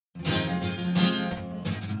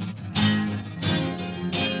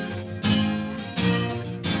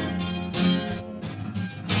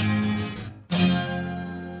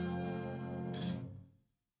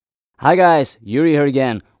Hi guys, Yuri here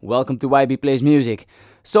again. Welcome to YB Plays Music.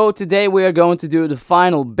 So today we are going to do the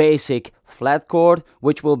final basic flat chord,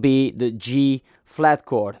 which will be the G flat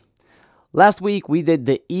chord. Last week we did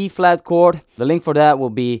the E flat chord. The link for that will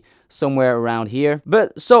be somewhere around here.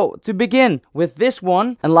 But so to begin with this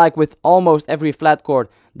one, and like with almost every flat chord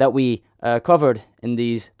that we covered in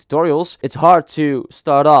these tutorials, it's hard to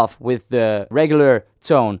start off with the regular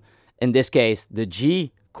tone. In this case, the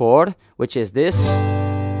G chord, which is this,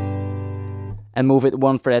 and move it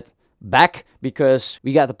one fret back, because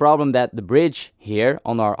we got the problem that the bridge here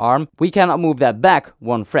on our arm, we cannot move that back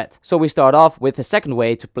one fret. So we start off with the second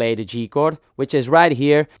way to play the G chord, which is right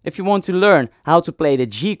here. If you want to learn how to play the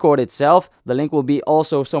G chord itself, the link will be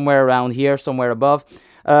also somewhere around here, somewhere above.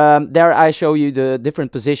 There I show you the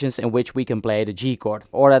different positions in which we can play the G chord,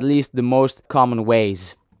 or at least the most common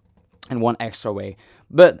ways, and one extra way.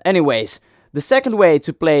 But anyways, the second way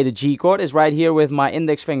to play the G chord is right here with my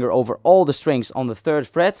index finger over all the strings on the 3rd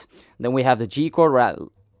fret. Then we have the G chord,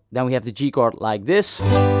 then we have the G chord like this.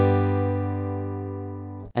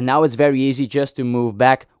 And now it's very easy just to move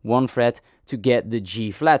back one fret to get the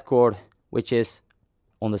G flat chord, which is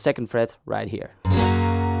on the 2nd fret right here.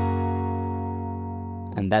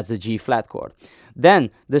 And that's the G flat chord.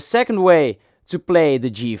 Then the second way to play the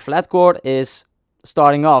G flat chord is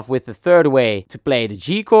starting off with the 3rd way to play the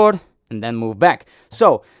G chord, and then move back.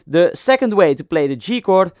 So the second way to play the G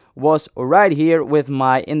chord was right here with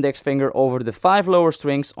my index finger over the 5 lower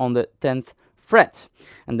strings on the 10th fret.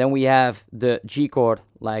 And then we have the G chord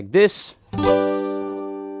like this,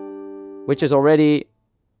 which is already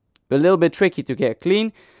a little bit tricky to get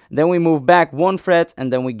clean. Then we move back one fret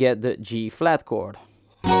and then we get the G flat chord.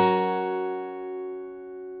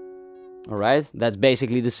 Alright, that's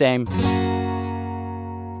basically the same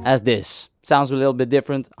as this. Sounds a little bit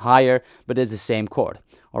different, higher, but it's the same chord.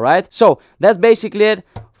 Alright, so that's basically it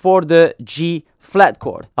for the G flat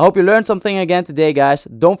chord. I hope you learned something again today, guys.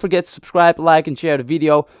 Don't forget to subscribe, like, and share the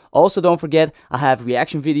video. Also, don't forget, I have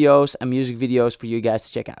reaction videos and music videos for you guys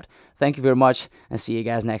to check out. Thank you very much, and see you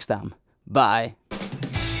guys next time. Bye.